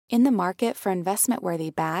In the market for investment-worthy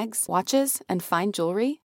bags, watches, and fine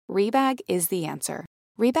jewelry, Rebag is the answer.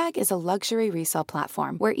 Rebag is a luxury resale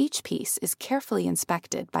platform where each piece is carefully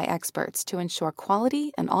inspected by experts to ensure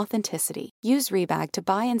quality and authenticity. Use Rebag to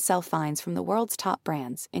buy and sell finds from the world's top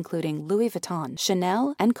brands, including Louis Vuitton,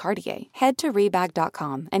 Chanel, and Cartier. Head to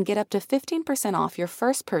Rebag.com and get up to 15% off your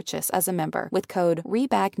first purchase as a member with code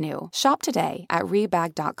REBAGNEW. Shop today at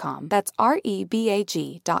Rebag.com. That's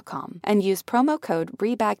REBAG.com. And use promo code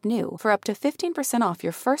REBAGNEW for up to 15% off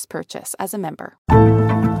your first purchase as a member.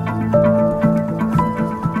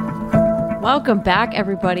 Welcome back,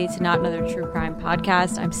 everybody, to Not Another True Crime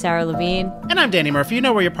Podcast. I'm Sarah Levine. And I'm Danny Murphy. You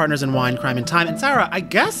know we're your partners in wine, crime, and time. And Sarah, I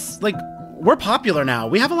guess, we're popular now.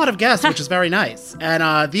 We have a lot of guests, which is very nice.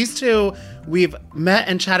 And these two we've met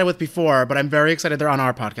and chatted with before, but I'm very excited they're on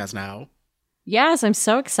our podcast now. Yes, I'm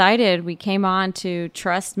so excited. We came on to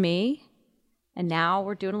Trust Me, and now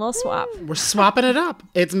we're doing a little swap. We're swapping it up.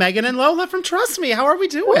 It's Megan and Lola from Trust Me. How are we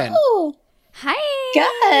doing? Woo. Hi.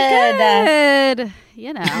 Good.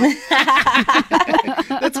 You know.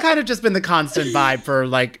 That's kind of just been the constant vibe for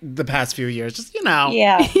the past few years. Just,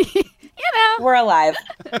 Yeah. We're alive.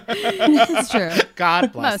 It's true.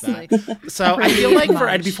 God bless that. So I feel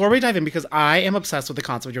like before we dive in, because I am obsessed with the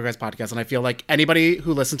concept of your guys' podcast, and I feel like anybody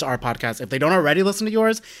who listens to our podcast, if they don't already listen to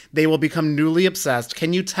yours, they will become newly obsessed.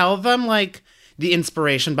 Can you tell them the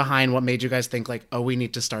inspiration behind what made you guys think we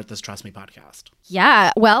need to start this Trust Me podcast?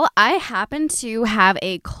 Yeah, well, I happened to have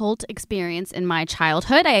a cult experience in my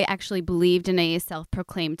childhood. I actually believed in a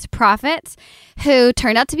self-proclaimed prophet who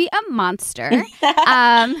turned out to be a monster.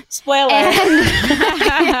 Spoiler.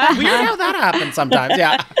 Weird how that happens sometimes,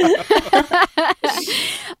 yeah.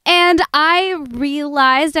 And I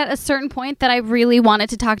realized at a certain point that I really wanted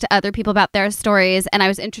to talk to other people about their stories, and I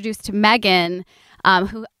was introduced to Megan,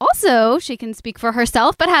 who also, she can speak for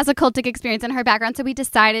herself, but has a cultic experience in her background. So we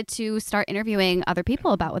decided to start interviewing other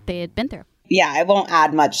people about what they had been through. Yeah, I won't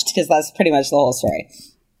add much because that's pretty much the whole story.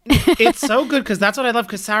 It's so good because that's what I love.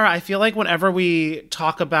 Because Sarah, I feel like whenever we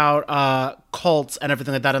talk about cults and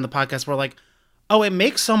everything like that in the podcast, we're like, oh, it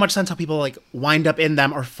makes so much sense how people wind up in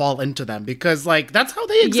them or fall into them because that's how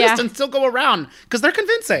they exist and still go around because they're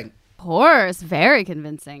convincing. Of course, very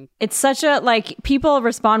convincing. It's such a, people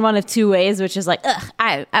respond one of two ways, which is ugh,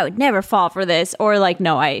 I would never fall for this, or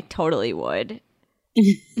no, I totally would.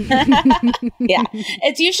 Yeah.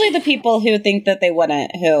 It's usually the people who think that they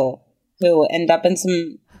wouldn't who end up in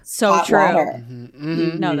some hot true. water. Mm-hmm,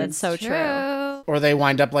 mm-hmm. No, that's so true. Or they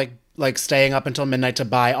wind up staying up until midnight to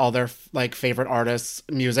buy all their favorite artists'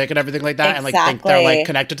 music and everything like that, Exactly. and think they're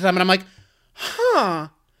connected to them, and I'm like, huh.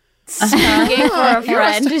 Speaking for a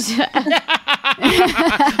friend.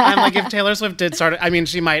 I'm if Taylor Swift did start it,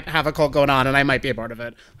 she might have a cult going on and I might be a part of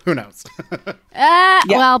it. Who knows?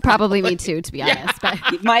 Well, probably me too, to be honest.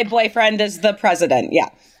 But My boyfriend is the president,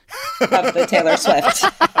 of the Taylor Swift.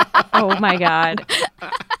 Oh my God.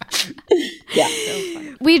 Yeah.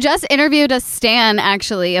 we just interviewed a stan,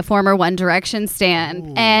 actually, a former One Direction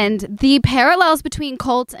stan. And the parallels between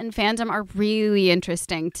cults and fandom are really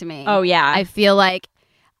interesting to me. Oh, yeah. I feel like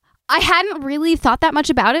I hadn't really thought that much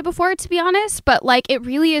about it before, to be honest, but it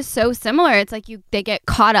really is so similar. It's they get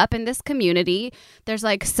caught up in this community. There's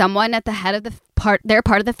someone at the head of they're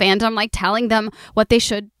part of the fandom, telling them what they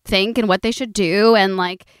should think and what they should do. And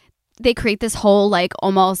they create this whole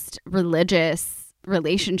almost religious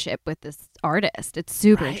relationship with this artist. It's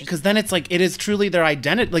super interesting. Because then it's it is truly their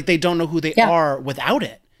identity. They don't know who they are without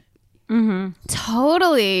it. Mm-hmm.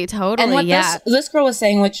 Totally. And what this girl was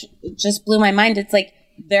saying, which just blew my mind, it's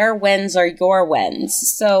their wins are your wins.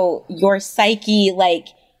 So your psyche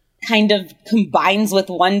kind of combines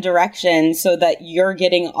with One Direction so that you're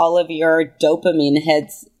getting all of your dopamine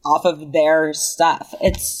hits off of their stuff.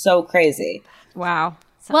 It's so crazy. Wow.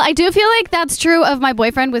 Well, I do feel like that's true of my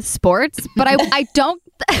boyfriend with sports, but I don't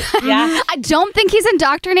I don't think he's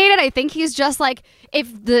indoctrinated. I think he's just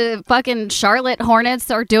if the fucking Charlotte Hornets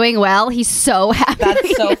are doing well, he's so happy.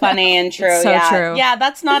 That's so funny and true. So true. Yeah,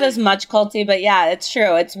 that's not as much culty, but yeah, it's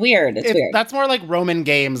true. It's weird. It's weird. That's more like Roman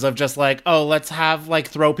games of just oh, let's have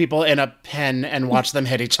throw people in a pen and watch them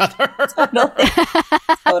hit each other.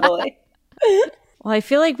 Totally. Well, I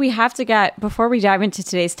feel like we have to before we dive into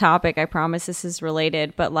today's topic, I promise this is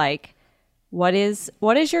related, but what is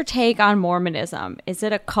your take on Mormonism? Is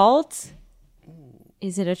it a cult?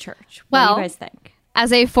 Is it a church? What do you guys think?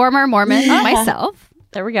 As a former Mormon myself,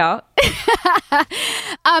 there we go.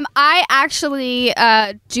 I actually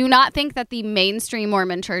do not think that the mainstream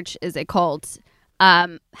Mormon church is a cult.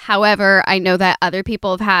 However, I know that other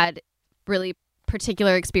people have had really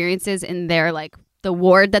particular experiences in their the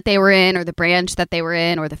ward that they were in or the branch that they were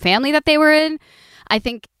in or the family that they were in. I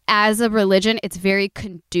think as a religion, it's very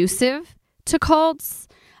conducive to cults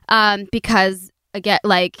because, again,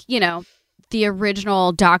 like, you know, the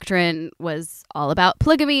original doctrine was all about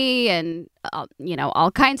polygamy and, you know,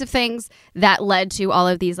 all kinds of things that led to all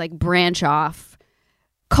of these like branch off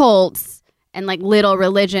cults and like little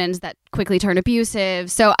religions that quickly turn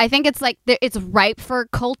abusive. So I think it's like it's ripe for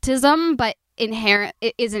cultism, but inherent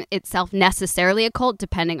it isn't itself necessarily a cult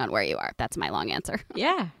depending on where you are. That's my long answer.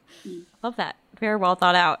 Yeah. Love that. Very well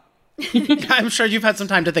thought out. I'm sure you've had some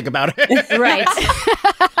time to think about it. Right.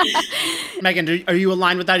 Megan, are you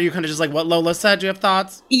aligned with that? Are you kind of just like what Lola said? Do you have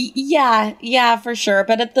thoughts? Yeah, for sure.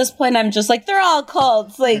 But at this point, I'm just like, they're all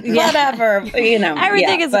cults. Like, whatever, you know.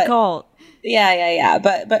 Everything is a cult. Yeah.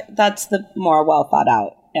 But that's the more well thought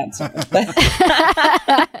out answer.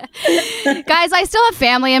 Guys, I still have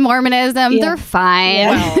family in Mormonism. They're fine.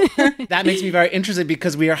 Well, that makes me very interested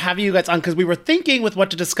because we are having you guys on because we were thinking with what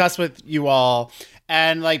to discuss with you all.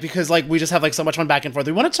 And like, because like we just have like so much fun back and forth.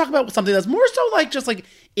 We want to talk about something that's more so like just like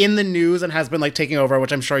in the news and has been like taking over,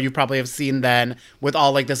 which I'm sure you probably have seen then with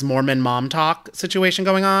all like this Mormon mom talk situation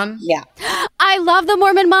going on. Yeah. I love the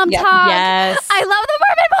Mormon mom talk. Yes. I love the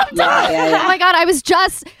Mormon mom talk. Yeah. Oh my God. I was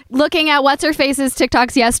just looking at what's her face's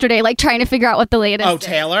TikToks yesterday, like trying to figure out what the latest Oh, is.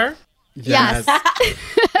 Taylor? Yes.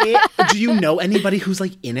 Do you know anybody who's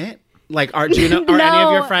like in it? Like, are any of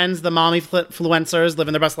your friends the mommy influencers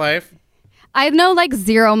living their best life? I know like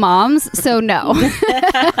 0 moms, so no.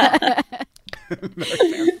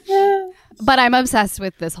 But I'm obsessed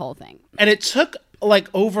with this whole thing. And it took like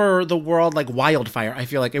over the world like wildfire. I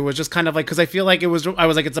feel like it was just kind of like, because I feel like I was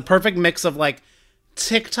like, it's a perfect mix of like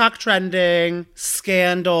TikTok trending,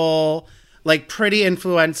 scandal, like pretty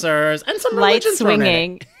influencers, and some Light religion thrown in it.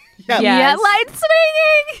 swinging. Yeah. Yeah, light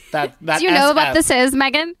swinging. That Do you know what SS. this is,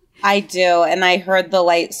 Megan? I do, and I heard the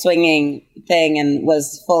light swinging thing and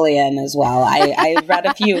was fully in as well. I read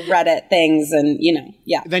a few Reddit things, and you know,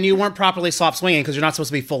 yeah. Then you weren't properly soft swinging because you're not supposed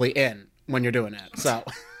to be fully in when you're doing it. So,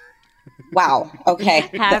 Wow. Okay.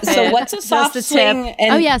 Half So in. what's a soft Just a tip. swing?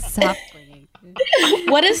 And Oh yes, soft swinging.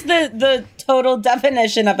 what is the total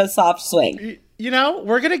definition of a soft swing? you know,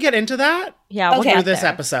 we're gonna get into that. Yeah, we'll Okay. Through get this there.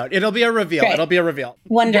 episode, it'll be a reveal. Great. It'll be a reveal.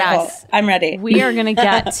 Wonderful. Yes. I'm ready. We are going to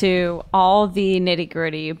get to all the nitty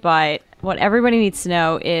gritty, but what everybody needs to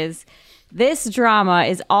know is this drama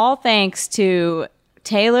is all thanks to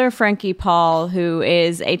Taylor Frankie Paul, who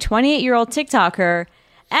is a 28-year-old TikToker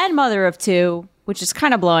and mother of 2, which is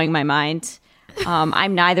kind of blowing my mind.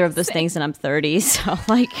 I'm neither of those things, and I'm 30, so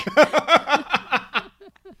like.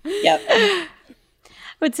 Yep.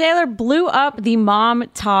 But Taylor blew up the mom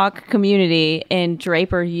talk community in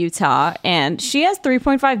Draper, Utah, and she has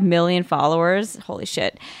 3.5 million followers. Holy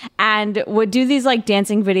shit. And would do these like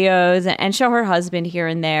dancing videos and show her husband here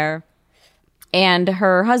and there. And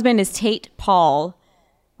her husband is Tate Paul,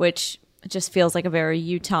 which just feels like a very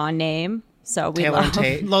Utah name. So we Taylor love and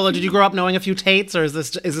Tate. Lola, did you grow up knowing a few Tates, or is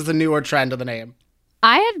this a newer trend of the name?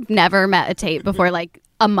 I had never met a Tate before like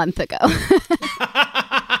a month ago.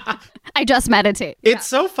 I just met a Tate. It's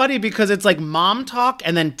so funny because it's like mom talk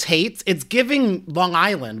and then Tate's. It's giving Long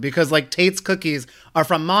Island because like Tate's cookies are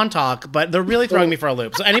from Montauk, but they're really throwing me for a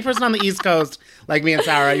loop. So any person on the East Coast, like me and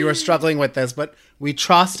Sarah, you are struggling with this, but we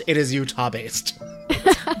trust it is Utah based.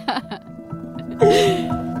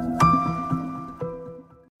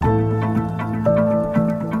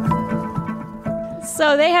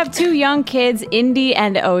 So they have 2 young kids, Indy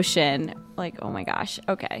and Ocean. Like, oh my gosh.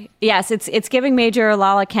 Okay. Yes, it's giving major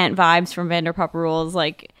Lala Kent vibes from Vanderpump Rules.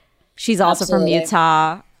 Like, she's also Absolutely. from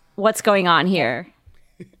Utah. What's going on here?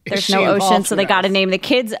 There's she no involved? Ocean, so Who they got to knows? name the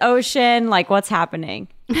kids Ocean. Like, what's happening?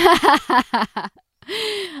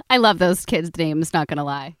 I love those kids' names, not gonna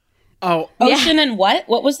lie. Oh, Ocean and what?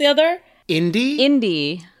 What was the other? Indy?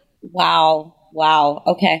 Indy. Wow.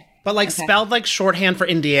 Okay. But like spelled like shorthand for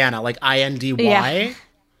Indiana, like INDY. Yeah.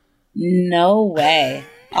 No way.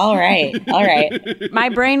 All right. My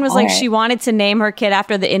brain was All like, right. she wanted to name her kid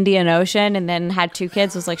after the Indian Ocean and then had 2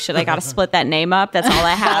 kids. Was like, shit, I got to split that name up. That's all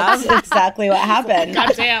I have. That's exactly what happened.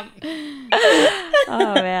 Goddamn.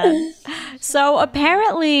 Oh man. So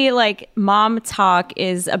apparently like mom talk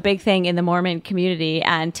is a big thing in the Mormon community,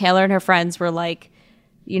 and Taylor and her friends were like,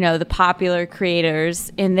 you know, the popular creators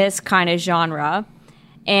in this kind of genre.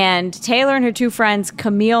 And Taylor and her 2 friends,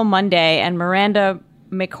 Camille Monday and Miranda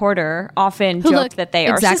McWhorter, often Who joke look that they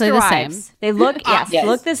exactly are the sister same. wives. They look Yes.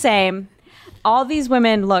 look the same. All these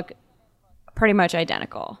women look pretty much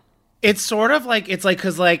identical. It's sort of like, it's like,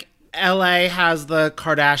 because like LA has the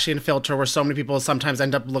Kardashian filter where so many people sometimes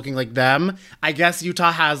end up looking like them. I guess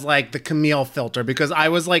Utah has like the Camille filter, because I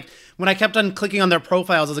was like, when I kept on clicking on their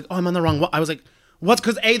profiles, I was like, oh, I'm on the wrong one. I was like, What's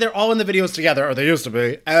because they're all in the videos together, or they used to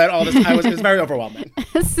be, and all this. It was very overwhelming.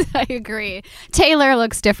 I agree. Taylor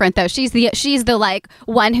looks different though. She's the like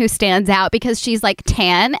one who stands out because she's like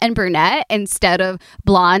tan and brunette instead of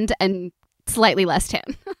blonde and slightly less tan.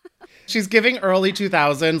 She's giving early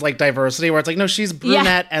 2000s like diversity, where it's like, no, she's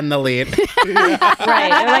brunette and the lead. Right.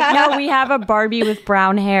 They're like, no, we have a Barbie with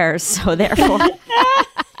brown hair, so therefore.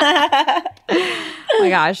 Oh my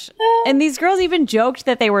gosh. And these girls even joked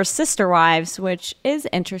that they were sister wives, which is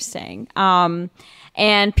interesting.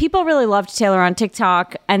 And people really loved Taylor on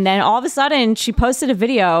TikTok. And then all of a sudden, she posted a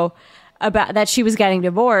video about that she was getting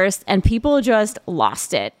divorced, and people just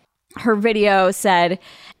lost it. Her video said,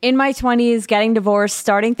 in my 20s, getting divorced,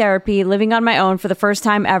 starting therapy, living on my own for the first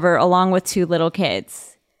time ever, along with 2 little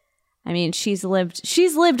kids. I mean, she's lived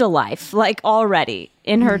a life, like, already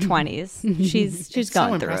in her 20s. She's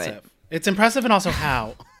going through it. It's impressive, and also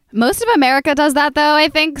how. Most of America does that, though, I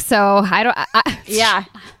think. So yeah.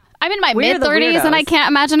 I'm in my mid-30s, and I can't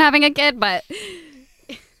imagine having a kid, but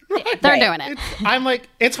they're doing it. I'm like,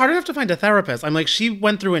 it's hard enough to find a therapist. I'm like, she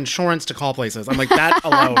went through insurance to call places. I'm like, that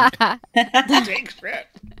alone takes shit.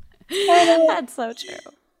 That's so true.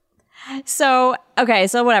 So, okay,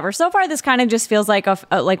 so whatever. So far, this kind of just feels like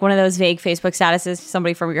like one of those vague Facebook statuses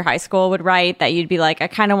somebody from your high school would write that you'd be like, I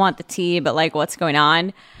kind of want the tea, but like, what's going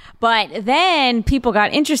on? But then people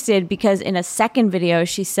got interested because in a second video,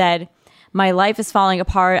 she said, my life is falling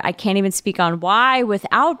apart. I can't even speak on why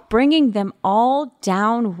without bringing them all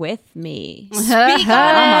down with me. Speak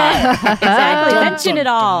on it. Exactly. Mention it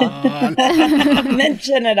all.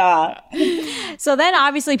 Mention it all. So then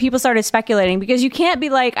obviously people started speculating because you can't be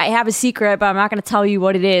like, I have a secret, but I'm not going to tell you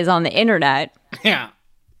what it is on the internet. Yeah.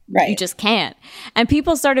 Right. You just can't. And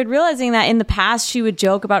people started realizing that in the past she would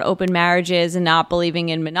joke about open marriages and not believing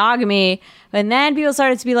in monogamy. And then people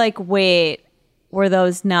started to be like, wait, were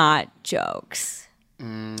those not jokes?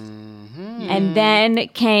 Mm-hmm. And then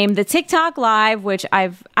came the TikTok live, which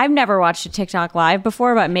I've never watched a TikTok live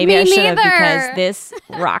before, but maybe I should have because this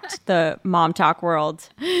rocked the mom talk world.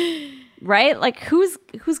 Right? Like who's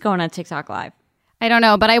going on TikTok live? I don't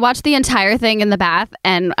know, but I watched the entire thing in the bath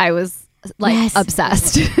and I was like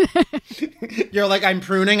obsessed. You're like, I'm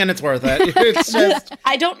pruning and it's worth it. It's just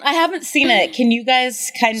I haven't seen it. Can you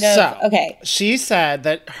guys okay. She said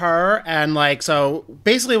that her and so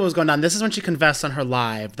basically what was going on, this is when she confessed on her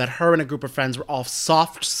live that her and a group of friends were all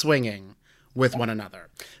soft swinging with one another.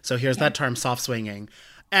 So here's that term, soft swinging.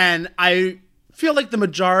 And I feel like the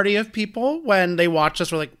majority of people, when they watch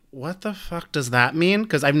this, were like, what the fuck does that mean?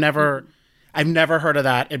 Because I've never heard of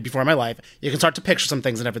that before in my life. You can start to picture some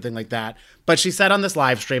things and everything like that. But she said on this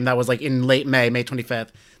live stream that was like in late May 25th,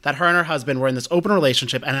 that her and her husband were in this open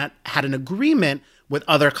relationship and had an agreement with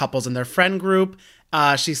other couples in their friend group.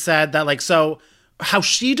 She said that so how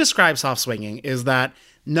she describes soft swinging is that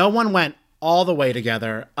no one went all the way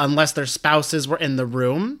together unless their spouses were in the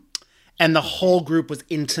room and the whole group was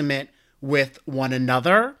intimate with one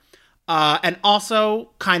another. And also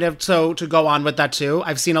kind of, so to go on with that too,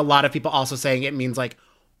 I've seen a lot of people also saying it means like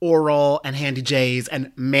oral and handy J's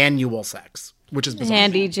and manual sex, which is bizarre.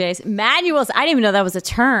 Handy J's. Manuals. I didn't even know that was a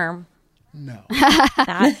term. No.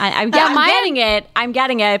 I'm getting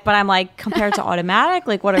it, but I'm like, compared to automatic,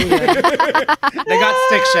 like what are we doing? They got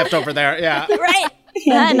stick shift over there. Yeah. Right.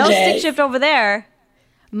 No stick shift over there.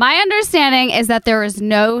 My understanding is that there was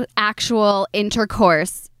no actual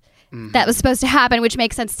intercourse that was supposed to happen, which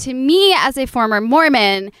makes sense to me as a former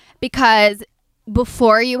Mormon, because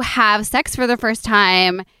before you have sex for the first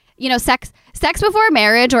time, sex before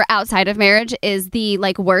marriage or outside of marriage is the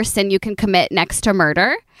worst sin you can commit next to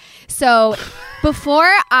murder. So before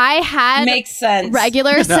I had makes sense.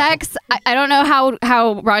 Regular sex, I don't know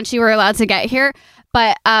how raunchy we're allowed to get here,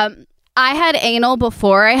 but I had anal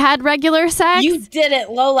before I had regular sex. You did it,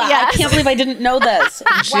 Lola. Yes. I can't believe I didn't know this.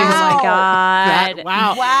 Wow. Oh my God.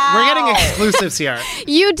 Wow. We're getting exclusives here.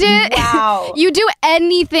 You did. Wow. You do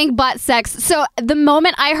anything but sex. So the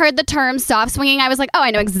moment I heard the term soft swinging, I was like, oh,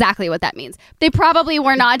 I know exactly what that means. They probably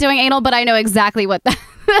were not doing anal, but I know exactly what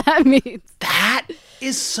that means. That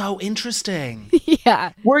is so interesting.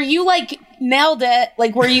 Yeah. Were you nailed it?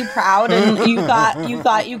 Were you proud and you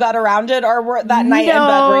thought you got around it, or that night in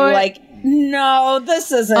bed were you like, no,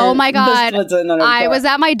 this isn't? Oh my God. I was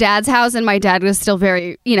at my dad's house and my dad was still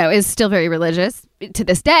very, is still very religious to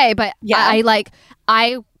this day. But yeah.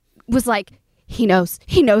 I was like, he knows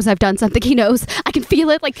I've done something. He knows I can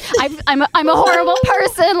feel it. I'm a horrible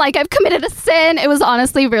person. I've committed a sin. It was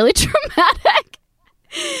honestly really traumatic.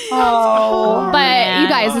 Oh, but man. You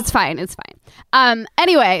guys, it's fine.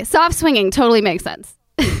 Anyway, soft swinging totally makes sense.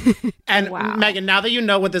 And wow. Megan, now that you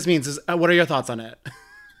know what this means, what are your thoughts on it?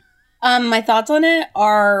 My thoughts on it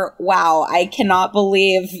are, wow, I cannot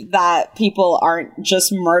believe that people aren't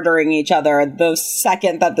just murdering each other the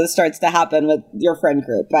second that this starts to happen with your friend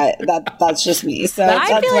group. But that's just me. So But I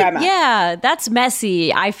that's feel where like, I'm at. yeah, that's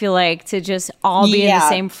messy. I feel like to just all be in the Yeah.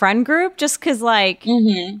 same friend group just because, like,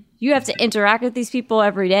 you have to interact with these people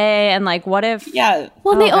every day. And, like, what if. Yeah.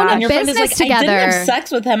 Well, they own gosh. a Your friend is business like, I together. didn't have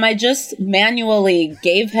sex with him. I just manually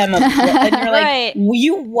gave him a. And you're like, Right.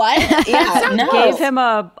 you what? Yeah, no. Gave him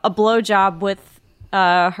a blowjob with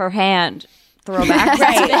her hand. Throwback.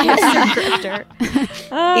 Right.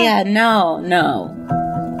 Yeah, no.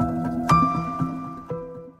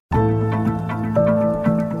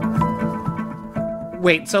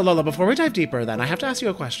 Wait, so Lola, before we dive deeper, then I have to ask you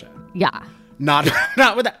a question. Yeah. Not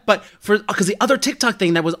with that, but because the other TikTok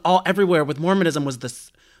thing that was all everywhere with Mormonism was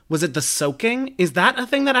this. Was it the soaking? Is that a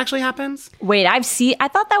thing that actually happens? Wait, I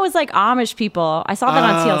thought that was like Amish people. I saw that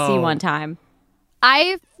on TLC one time.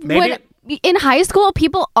 I Maybe would in high school.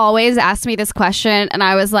 People always asked me this question, and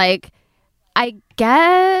I was like, I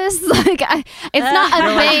guess like it's not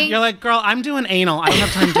a thing. You're like, girl, I'm doing anal. I don't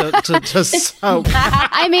have time to soak.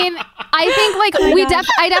 I mean, I think like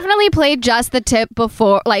I definitely played just the tip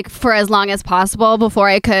before, like for as long as possible before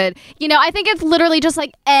I could. You know, I think it's literally just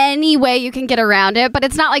like any way you can get around it, but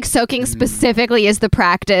it's not like soaking specifically is the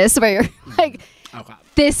practice where you're like, Okay.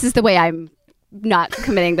 this is the way I'm not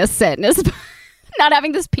committing this sin. Is not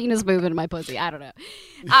having this penis move in my pussy. I don't know.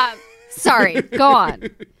 Sorry, go on.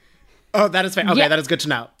 Oh, that is fair. Okay, Yeah. that is good to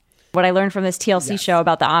know. What I learned from this TLC show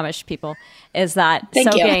about the Amish people is that Thank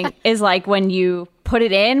you. soaking is like when you put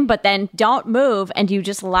it in, but then don't move and you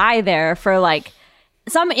just lie there for like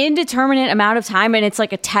some indeterminate amount of time. And it's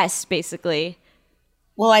like a test, basically.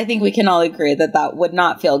 Well, I think we can all agree that would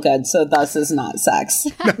not feel good. So thus is not sex.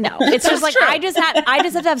 No, it's just like I just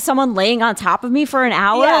have to have someone laying on top of me for an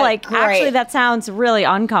hour. Yeah, like, great. actually, that sounds really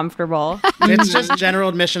uncomfortable. It's just general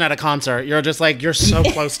admission at a concert. You're just like, you're so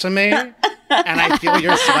close to me, and I feel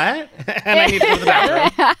your sweat, and I need to go to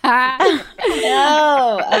the bathroom.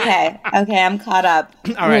 Oh, okay. I'm caught up.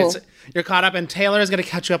 All right, Ooh. so you're caught up, and Taylor is going to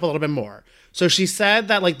catch you up a little bit more. So she said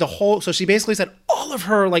that like so she basically said all of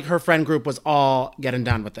her like her friend group was all getting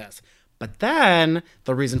down with this. But then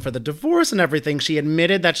the reason for the divorce and everything, she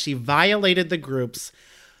admitted that she violated the group's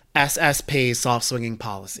SSP soft swinging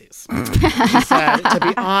policies. She said, to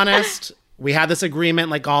be honest, we had this agreement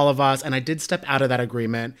like all of us, and I did step out of that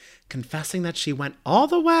agreement, confessing that she went all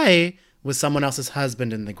the way with someone else's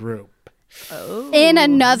husband in the group. In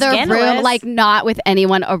another room, scandalous. like not with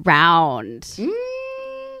anyone around.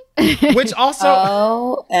 Which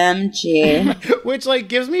also OMG. which like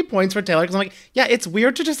gives me points for Taylor because I'm like, yeah, it's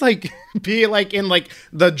weird to just like be like in like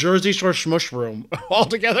the Jersey Shore schmush room all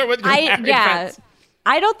together with your married friends.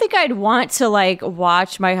 I don't think I'd want to like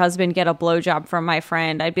watch my husband get a blowjob from my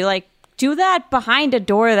friend. I'd be like, do that behind a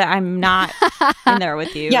door that I'm not in there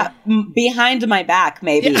with you. Yeah, behind my back,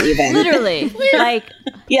 maybe even. Literally. Like,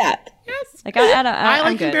 Yeah. like I don't, I I'm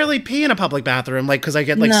like can good. barely pee in a public bathroom, like because I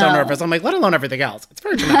get like so No. nervous. I'm like, let alone everything else. It's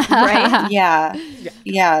very traumatic. Right?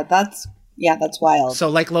 Yeah. That's wild. So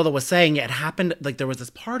like Lola was saying, it happened like there was this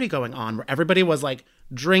party going on where everybody was like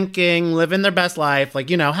drinking, living their best life, like,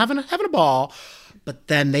 you know, having a ball. But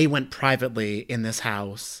then they went privately in this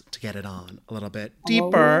house to get it on a little bit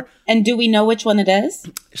deeper. And do we know which one it is?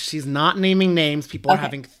 She's not naming names. People are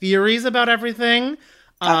having theories about everything.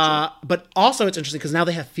 But also it's interesting because now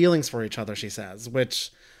they have feelings for each other, she says,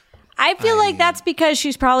 which I feel like that's because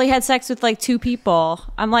she's probably had sex with like two people.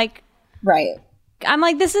 I'm like, Right.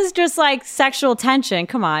 this is just like sexual tension.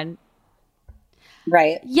 Come on.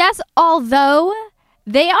 Right. Yes, although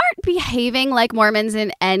they aren't behaving like Mormons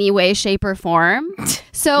in any way, shape, or form.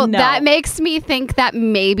 So No. that makes me think that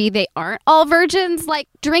maybe they aren't all virgins. Like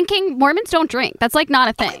drinking, Mormons don't drink. That's like not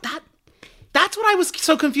a thing. that's what I was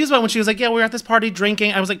so confused about when she was like, yeah, we were at this party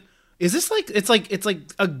drinking. I was like, is this like it's like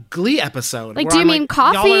a Glee episode? Like, where do you I'm mean like,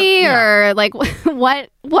 y'all coffee are- yeah. or like what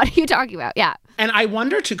are you talking about? Yeah. And I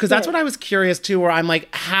wonder too, because that's what I was curious too, where I'm like,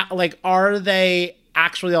 are they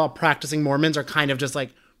actually all practicing Mormons or kind of just like,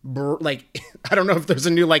 like, I don't know if there's a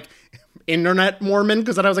new like internet Mormon,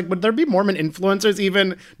 because then I was like, would there be Mormon influencers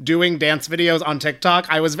even doing dance videos on TikTok?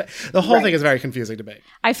 The whole thing is very confusing to me.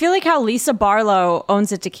 I feel like how Lisa Barlow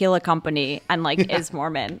owns a tequila company and like is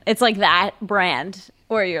Mormon. It's like that brand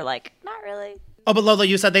where you're like, not really. Oh, but Lola,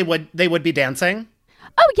 you said they would be dancing?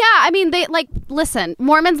 Oh yeah, I mean they like listen,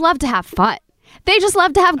 Mormons love to have fun. They just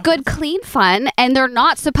love to have good, clean fun, and they're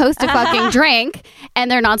not supposed to fucking drink, and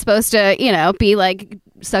they're not supposed to, you know, be like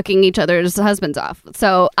sucking each other's husbands off.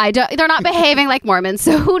 So they're not behaving like Mormons.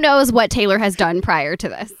 So who knows what Taylor has done prior to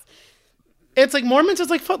this? It's like Mormons is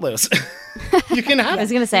like Footloose. You can have. I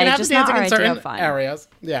was gonna say, you can have just not dancing our in idea certain of fun. areas.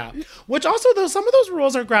 Yeah. Which also, though, some of those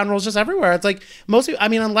rules are ground rules just everywhere. It's like I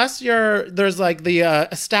mean, unless there's like the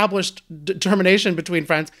established determination between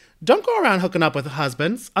friends, don't go around hooking up with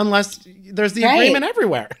husbands unless there's the agreement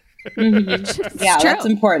everywhere. Yeah, true. that's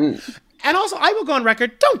important. And also, I will go on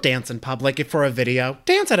record, don't dance in public if for a video.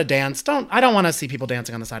 Dance at a dance. I don't want to see people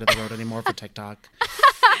dancing on the side of the road anymore for TikTok.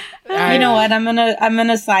 You know what? I'm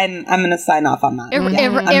gonna sign off on that.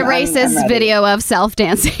 It erases ready. video of self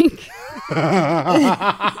dancing.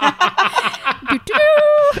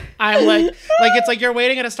 I'm like it's like you're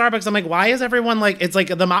waiting at a Starbucks. I'm like, why is everyone like? It's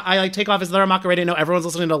like I like take off. Is there a Macarena? No, everyone's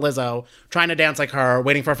listening to Lizzo, trying to dance like her,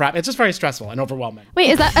 waiting for a frap. It's just very stressful and overwhelming.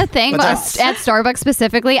 Wait, is that a thing at Starbucks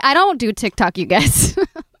specifically? I don't do TikTok, you guys.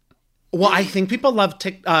 Well, I think people love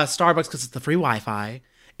Starbucks because it's the free Wi-Fi.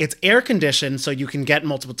 It's air conditioned, so you can get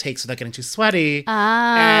multiple takes without getting too sweaty.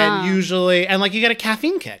 And usually, like you get a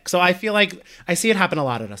caffeine kick. So I feel like I see it happen a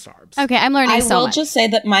lot at a Starbucks. Okay, I'm learning I so will much. just say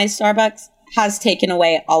that my Starbucks has taken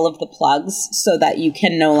away all of the plugs so that you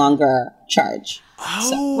can no longer charge.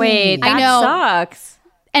 Wait, that I know. sucks.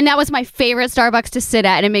 And that was my favorite Starbucks to sit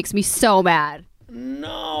at, and it makes me so mad.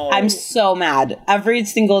 No. I'm so mad. Every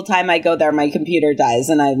single time I go there, my computer dies,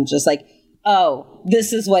 and I'm just like, oh,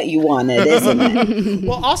 this is what you wanted, isn't it?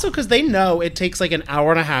 Well, also because they know it takes like an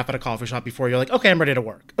hour and a half at a coffee shop before you're like, okay, I'm ready to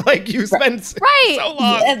work. Like you spend so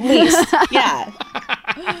long. At least, yeah.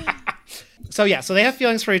 So they have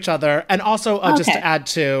feelings for each other. And also, just to add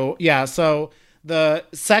to, so the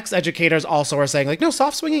sex educators also are saying like, no,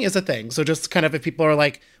 soft swinging is a thing. So just kind of if people are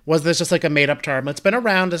like, was this just like a made up term? It's been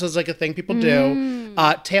around. This is like a thing people do.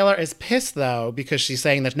 Taylor is pissed though, because she's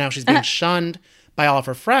saying that now she's being shunned by all of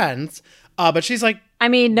her friends. But she's like, I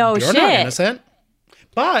mean, no you're shit. not innocent.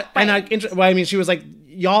 But, she was like,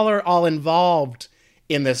 y'all are all involved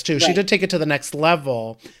in this too. Right. She did take it to the next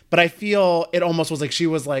level. But I feel it almost was like she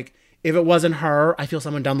was like, if it wasn't her, I feel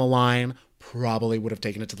someone down the line probably would have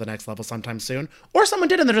taken it to the next level sometime soon. Or someone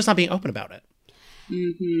did and they're just not being open about it.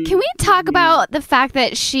 Mm-hmm. Can we talk about the fact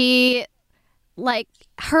that she, like,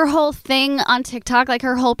 her whole thing on TikTok, like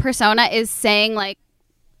her whole persona is saying like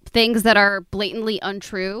things that are blatantly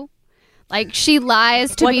untrue? Like she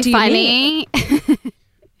lies to be funny.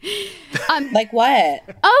 Like what?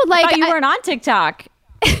 Oh, like I thought you weren't on TikTok.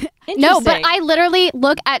 No, but I literally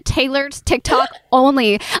look at Taylor's TikTok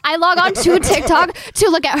only. I log on to TikTok to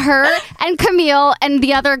look at her and Camille and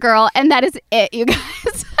the other girl, and that is it, you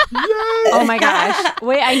guys. Oh my gosh.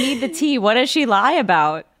 Wait, I need the tea. What does she lie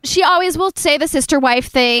about? She always will say the sister wife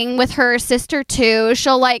thing with her sister too.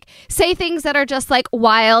 She'll like say things that are just like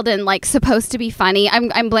wild and like supposed to be funny. I'm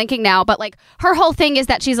blanking now, but like her whole thing is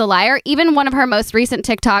that she's a liar. Even one of her most recent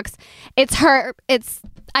TikToks,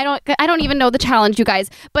 I don't even know the challenge, you guys,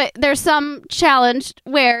 but there's some challenge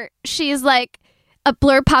where she's like, a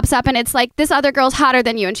blurb pops up and it's like, this other girl's hotter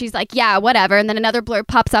than you. And she's like, yeah, whatever. And then another blurb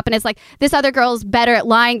pops up and it's like, this other girl's better at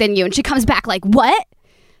lying than you. And she comes back like, what?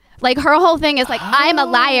 Like her whole thing is like, I'm a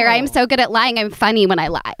liar. I'm so good at lying. I'm funny when I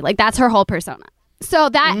lie. Like that's her whole persona. So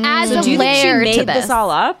that adds a do you layer think she to made this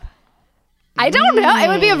all up? I don't know. It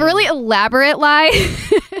would be a really elaborate lie.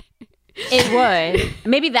 It would.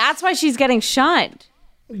 Maybe that's why she's getting shunned.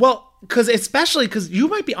 Well, especially because you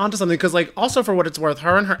might be onto something. Because like, also for what it's worth,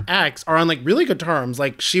 her and her ex are on like really good terms.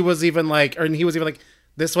 Like she was even like, or he was even like,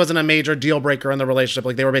 this wasn't a major deal breaker in the relationship.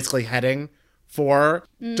 Like they were basically heading for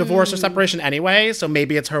divorce or separation anyway. So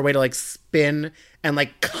maybe it's her way to like spin and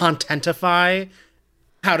like contentify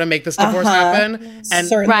how to make this divorce happen. And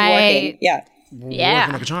certainly working. Yeah.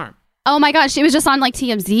 working like a charm. Oh my gosh, she was just on like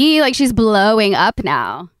TMZ. Like she's blowing up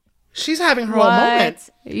now. She's having her own moment.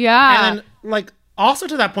 Yeah. And like, also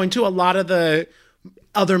to that point too, a lot of the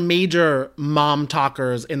other major mom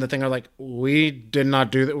talkers in the thing are like, we did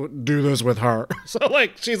not do this with her. So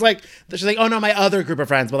like she's like, oh no, my other group of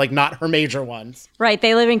friends, but like not her major ones. Right,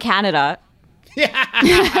 they live in Canada. Yeah.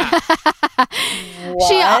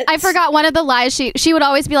 I forgot one of the lies. She would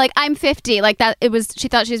always be like, I'm 50. Like that she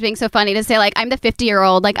thought she was being so funny to say like, I'm the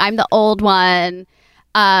 50-year-old, like I'm the old one.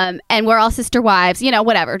 And we're all sister wives,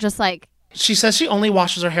 whatever. Just like, she says she only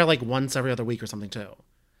washes her hair like once every other week or something too.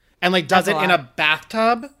 And like does it in a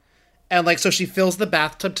bathtub. And like, so she fills the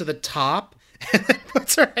bathtub to the top and then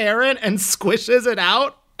puts her hair in and squishes it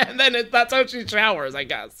out. And then that's how she showers, I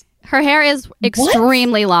guess. her hair is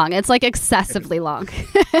extremely long. It's like excessively long.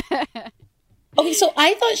 Okay, so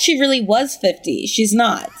I thought she really was 50. She's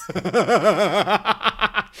not.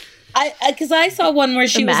 Because I saw one where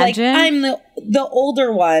she was like, I'm the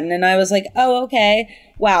older one. And I was like, oh, okay.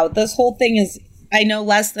 Wow, this whole thing is I know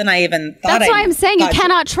less than I even thought. That's why I'm saying you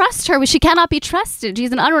cannot trust her. She cannot be trusted.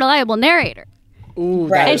 She's an unreliable narrator. Ooh,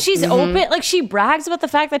 Right. And she's open, like she brags about the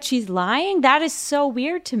fact that she's lying. That is so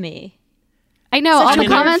weird to me. I know. All Such the a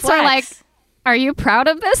comments weird are like, flex. are you proud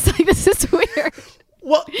of this? Like, this is weird.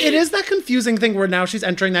 Well, it is that confusing thing where now she's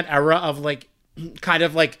entering that era of like, kind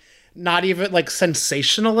of like, not even like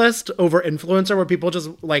sensationalist over influencer where people just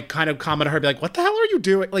like kind of comment on her, be like, what the hell are you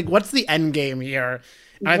doing? Like, what's the end game here?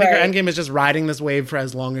 And I think her Right. end game is just riding this wave for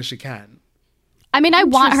as long as she can. I mean, I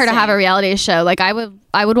want her to have a reality show. Like, I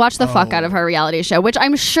would watch the fuck out of her reality show, which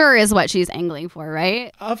I'm sure is what she's angling for,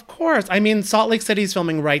 right? Of course. I mean, Salt Lake City's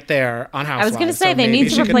filming right there on Housewives. I was going to say so they maybe need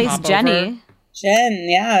she to can replace pop Jenny. over. Jen,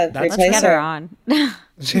 yeah, Let's replace Get her on.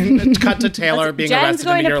 Cut to Taylor being Jen's arrested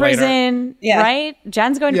going a to year later. prison, Yeah. right?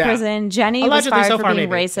 Jen's going to Yeah. prison. Jenny Allegedly was fired so for far, being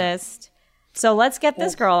maybe. racist. So let's get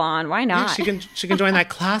this girl on. Why Yeah, not? she can join that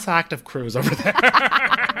class active cruise over there.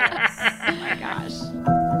 Oh my gosh.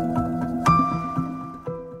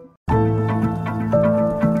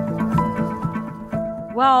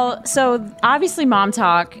 Well, so obviously Mom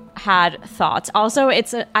Talk had thoughts. Also,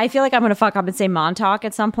 I feel like I'm going to fuck up and say Montauk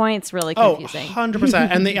at some point. It's really Oh, confusing.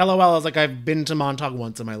 100%. And the LOL is like, I've been to Montauk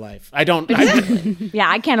once in my life. I Yeah,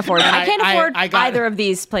 I can't afford it. I can't afford I got- either of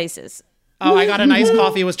these places. I got a nice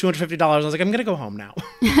coffee. It was $250. I was like, I'm going to go home now.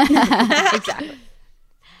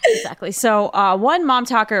 Exactly. So one Mom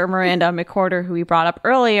Talker, Miranda McWhorter, who we brought up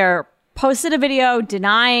earlier, posted a video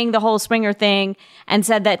denying the whole swinger thing and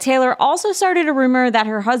said that Taylor also started a rumor that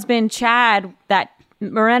her husband, Chad, that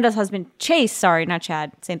Miranda's husband, Chase, sorry, not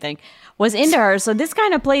Chad, same thing, was into her. So this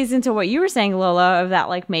kind of plays into what you were saying, Lola, of that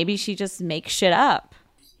like maybe she just makes shit up.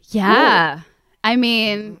 Yeah. I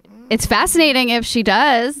mean, it's fascinating if she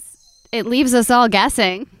does. It leaves us all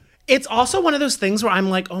guessing. It's also one of those things where I'm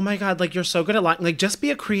like, oh my God, like you're so good at lying. Like just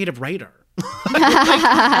be a creative writer.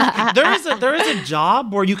 Like, there is a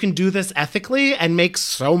job where you can do this ethically and make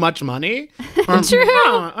so much money. True.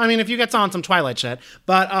 I mean, if you get on some Twilight shit,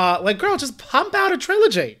 but like, girl, just pump out a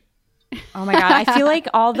trilogy. Oh my God. I feel like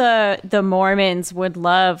all the Mormons would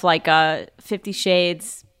love like a 50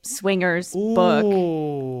 Shades swingers book.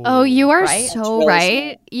 Ooh. Oh, you are Right? so really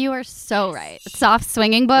right. You are so right. Soft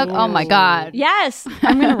swinging book. Oh my God. Yes.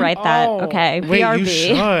 I'm going to write that. Oh, Okay. wait, BRB. you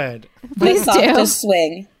should. Please Soft do. to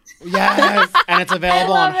swing. Yes, and it's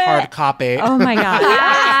available on hard copy. Oh my God.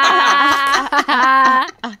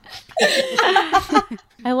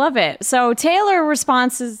 I love it. So Taylor's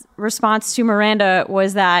response to Miranda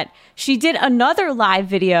was that she did another live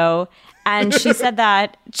video and she said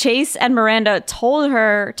that Chase and Miranda told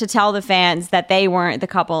her to tell the fans that they weren't the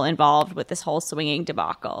couple involved with this whole swinging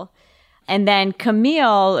debacle. And then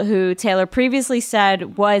Camille, who Taylor previously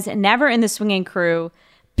said was never in the swinging crew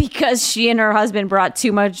because she and her husband brought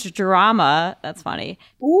too much drama, that's funny,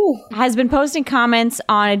 has been posting comments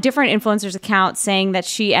on a different influencer's account saying that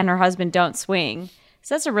she and her husband don't swing.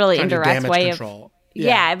 So that's a really Trying to indirect damage way control. of...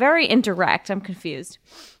 Yeah, very indirect. I'm confused.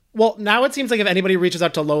 Well, now it seems like if anybody reaches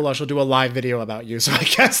out to Lola, she'll do a live video about you. So I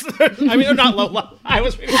guess, I mean, not Lola. I'm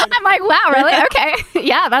like, wow, really? Okay.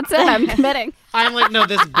 Yeah, that's it. I'm committing. I'm like, no,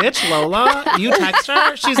 this bitch Lola, you text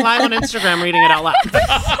her, she's live on Instagram reading it out loud.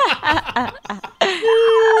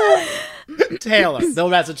 Taylor, they'll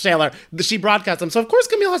message Taylor. She broadcasts them. So of course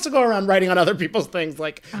Camille has to go around writing on other people's things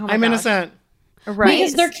like, I'm innocent. Right.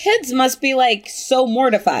 Because their kids must be like so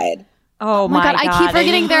mortified. Oh my God. I keep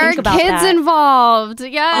forgetting there are Think about kids that. involved.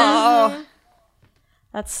 Yes.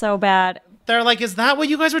 That's so bad. They're like, is that what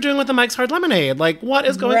you guys were doing with the Mike's Hard Lemonade? Like, what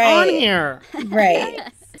is going Right. on here? Right.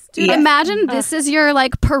 Dude, imagine this is your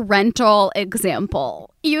like parental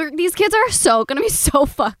example. These kids are gonna be so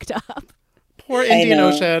fucked up. Poor Indian know.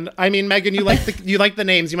 Ocean. I mean, Megan, you like the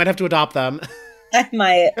names. You might have to adopt them. I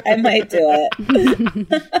might do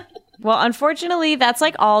it. Well, unfortunately, that's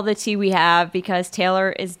like all the tea we have because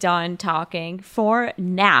Taylor is done talking for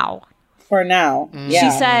now. For now. Yeah.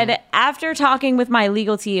 She said, after talking with my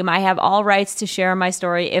legal team, I have all rights to share my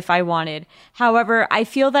story if I wanted. However, I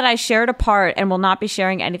feel that I shared a part and will not be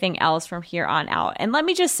sharing anything else from here on out. And let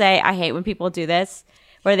me just say, I hate when people do this,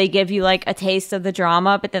 where they give you like a taste of the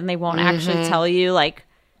drama, but then they won't actually tell you like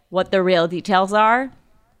what the real details are.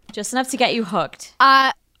 Just enough to get you hooked.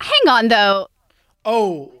 Hang on though.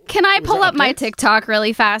 Oh. Can I pull that up my updates? TikTok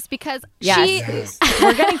really fast? Because Yes.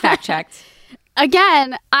 We're getting fact checked.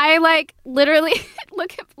 again, I like literally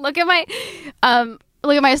look at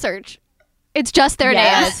my search. It's just their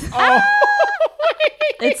Yes. names.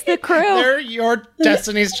 It's the crew. They're your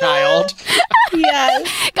Destiny's Child.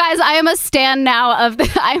 Yes. Guys, I am a stan now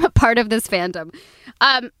I'm a part of this fandom.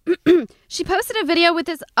 She posted a video with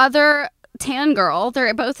this other tan girl.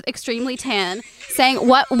 They're both extremely tan, saying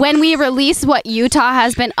when we release what Utah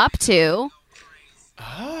has been up to.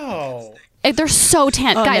 Oh. They're so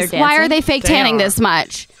tan. Oh, Guys, they're why are dancing? they fake tanning this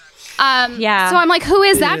much? Yeah. So I'm like, who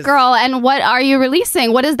is that is. girl and what are you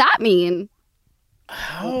releasing? What does that mean?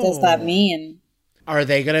 What does that mean? Are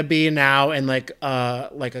they gonna be now in like a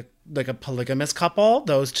polygamous couple?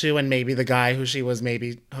 Those two and maybe the guy who she was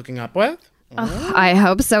maybe hooking up with? I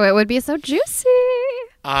hope so. It would be so juicy.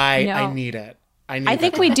 I No. need it. I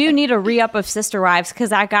think we do need a re-up of Sister Wives because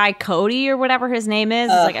that guy Cody or whatever his name is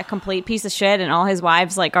like a complete piece of shit, and all his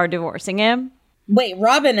wives like are divorcing him. Wait,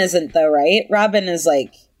 Robin isn't though, right? Robin is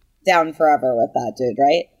like down forever with that dude,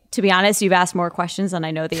 right? To be honest, you've asked more questions than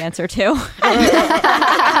I know the answer to.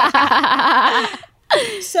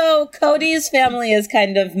 So Cody's family is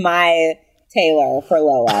kind of my Taylor for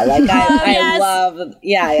Loa. Like I love,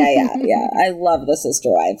 I love the Sister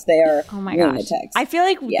Wives. They are Oh my gosh! lunatics. I feel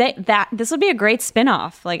like that this would be a great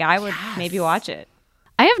spin-off. Like I would maybe watch it.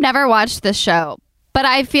 I have never watched this show, but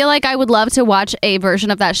I feel like I would love to watch a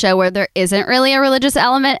version of that show where there isn't really a religious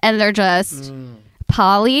element and they're just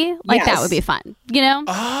poly. Like that Yes. would be fun, you know?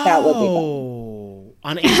 That would be fun. Oh,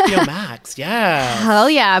 on HBO Max, yeah. Hell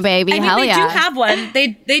yeah, baby. I mean, Hell they yeah. do have one. They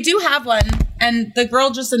do have one, and the girl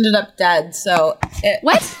just ended up dead. So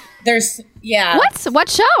What? There's What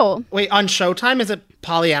show? Wait, on Showtime, is it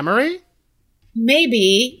polyamory?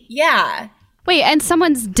 maybe Wait, and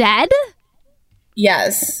someone's dead?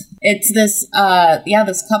 yes. It's this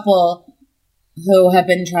this couple who have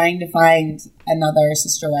been trying to find another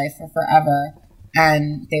sister wife for forever,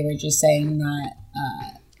 and they were just saying that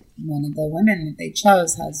one of the women that they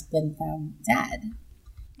chose has been found dead.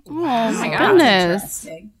 Oh my That's goodness.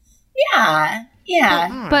 interesting.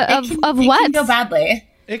 Yeah. But It of can what? go badly.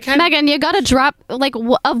 It can. Megan, you gotta drop, like,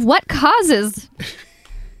 of what causes?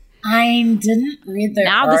 I didn't read the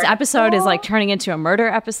Now this article. episode is like turning into a murder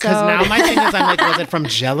episode. Because now my thing is, I'm like, was it from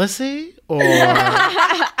jealousy or?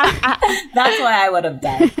 That's what I would have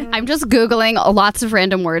done. I'm just Googling lots of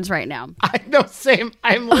random words right now. I know, same.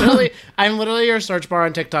 I'm literally your search bar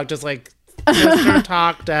on TikTok, just like Sister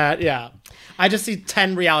Talk, Dad. Yeah, I just see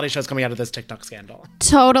 10 reality shows coming out of this TikTok scandal.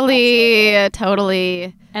 Totally.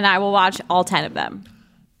 and I will watch all 10 of them.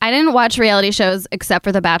 I didn't watch reality shows except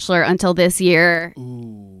for The Bachelor until this year.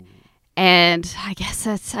 And I guess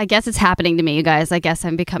it's happening to me, you guys. I guess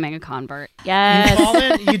I'm becoming a convert. Yes. Fall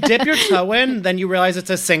in, you dip your toe in, then you realize it's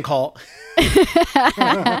a sinkhole.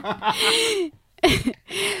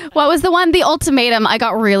 What was the one? The Ultimatum. I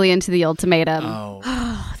got really into The Ultimatum.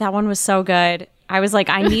 Oh, That one was so good. I was like,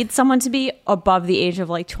 I need someone to be above the age of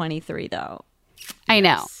like 23 though. I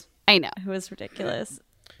know. It was ridiculous.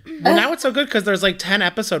 well, now it's so good because there's like 10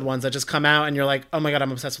 episode ones that just come out, and you're like, oh my god,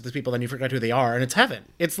 I'm obsessed with these people. Then you forget who they are, and it's heaven.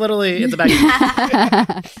 It's literally it's about.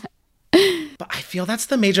 But I feel that's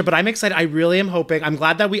the major. But I'm excited. I really am hoping. I'm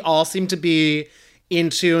glad that we all seem to be in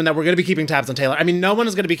tune, that we're going to be keeping tabs on Taylor. I mean, no one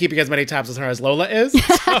is going to be keeping as many tabs as her as Lola is. So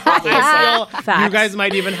I feel Facts. you guys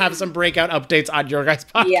might even have some breakout updates on your guys'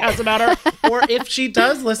 podcast about her. Or if she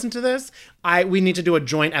does listen to this, we need to do a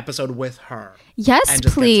joint episode with her. Yes, And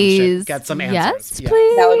just please. get some answers. Yes, Yeah.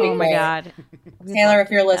 please. That would be Oh my great. god. Taylor, if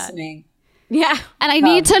you're listening. Yeah. And I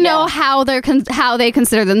need to know yeah. how they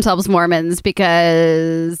consider themselves Mormons,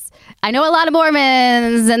 because I know a lot of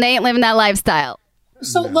Mormons and they ain't living that lifestyle.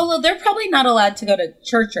 So, Lola, they're probably not allowed to go to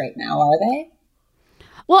church right now, are they?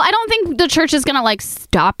 Well, I don't think the church is going to like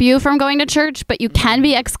stop you from going to church, but you can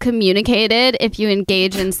be excommunicated if you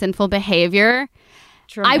engage in sinful behavior.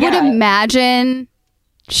 I would Yeah. imagine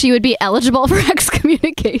she would be eligible for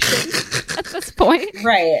excommunication at this point.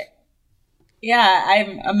 Right. Yeah,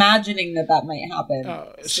 I'm imagining that might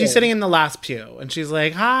happen. She's sitting in the last pew, and she's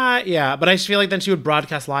like, "Hi, yeah." But I feel like then she would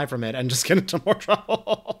broadcast live from it and just get into more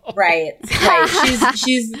trouble. Right.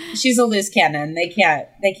 She's a loose cannon. They can't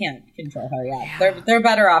control her. Yeah. They're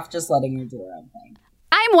better off just letting her do her own thing.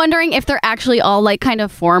 I'm wondering if they're actually all like kind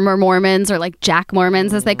of former Mormons or like Jack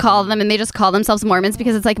Mormons as they call them, and they just call themselves Mormons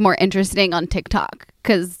because it's like more interesting on TikTok.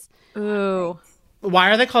 Because Ooh.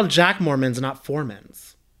 Why are they called Jack Mormons and not Formans?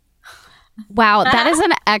 wow, that is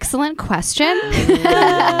an excellent question.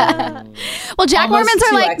 Well, Jack Almost Mormons are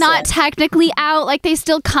too like not excellent. technically out. Like they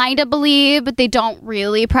still kind of believe, but they don't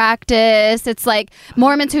really practice. It's like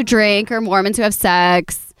Mormons who drink or Mormons who have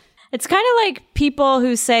sex. It's kind of like people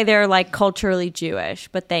who say they're like culturally Jewish,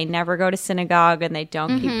 but they never go to synagogue and they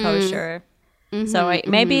don't keep kosher. So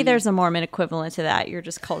maybe there's a Mormon equivalent to that. You're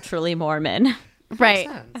just culturally Mormon. Right.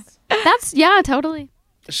 That's, yeah, totally.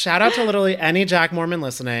 Shout out to literally any Jack Mormon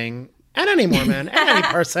listening, and any Mormon, and any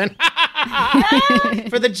person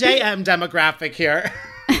for the JM demographic here.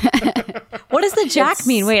 What What does the jack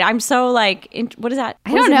mean? Wait, I'm so like, what is that?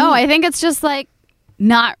 I don't know. I think it's just like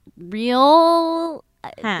not real,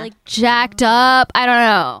 like jacked up. I don't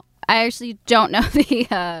know. I actually don't know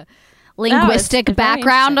the linguistic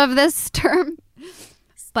background of this term.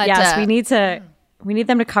 But yes, we need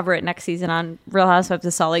them to cover it next season on Real Housewives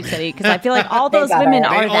of Salt Lake City, because I feel like all those women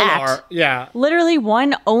are that. Yeah. Literally,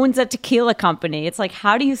 one owns a tequila company. It's like,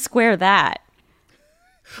 how do you square that?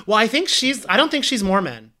 Well, I don't think she's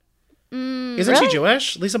Mormon. Isn't she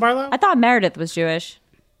Jewish, Lisa Barlow? I thought Meredith was Jewish.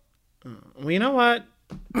 Well, you know what?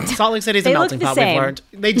 Salt Lake City's a melting pot, we've learned.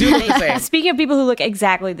 They do look the same. Speaking of people who look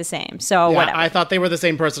exactly the same, so whatever. I thought they were the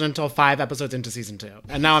same person until 5 episodes into season 2.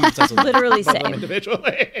 And now I'm obsessed with literally them same.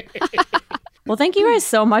 Individually. Well, thank you guys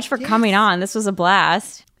so much for coming on. This was a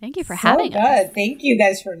blast. Thank you for having us. Thank you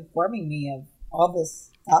guys for informing me of all this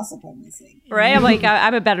gossip I'm missing. Right? I'm like,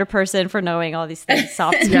 I'm a better person for knowing all these things.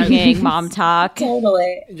 Soft speaking, mom talk.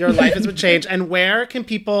 Totally. Your life has been changed. And where can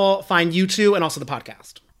people find you two and also the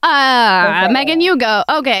podcast? Megan, you go.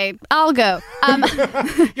 Okay, I'll go.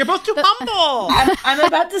 You're both too humble. I'm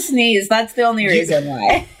about to sneeze. That's the only reason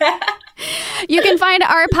why. You can find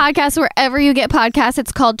our podcast wherever you get podcasts.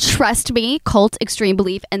 It's called Trust Me, Cult, Extreme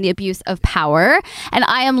Belief, and the Abuse of Power. And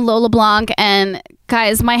I am Lola Blanc. And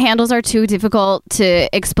guys, my handles are too difficult to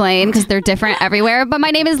explain because they're different everywhere. But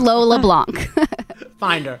my name is Lola Blanc.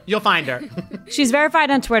 Find her. You'll find her. She's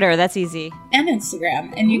verified on Twitter. That's easy. And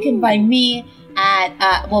Instagram. And you can find me at,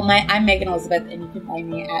 I'm Megan Elizabeth, and you can find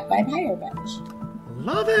me at By Higher Bench.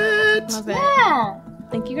 Love it. Love it. Yeah.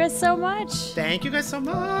 Thank you guys so much. Thank you guys so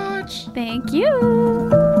much. Thank you.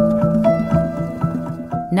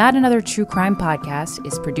 Not Another True Crime Podcast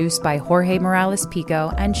is produced by Jorge Morales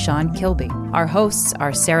Pico and Sean Kilby. Our hosts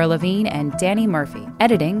are Sarah Levine and Danny Murphy.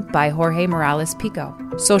 Editing by Jorge Morales Pico.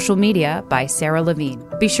 Social media by Sarah Levine.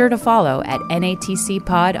 Be sure to follow at NATC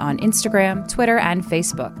Pod on Instagram, Twitter, and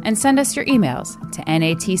Facebook. And send us your emails to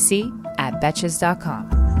natc@betches.com.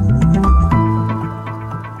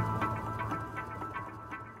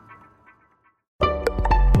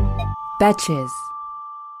 Betches.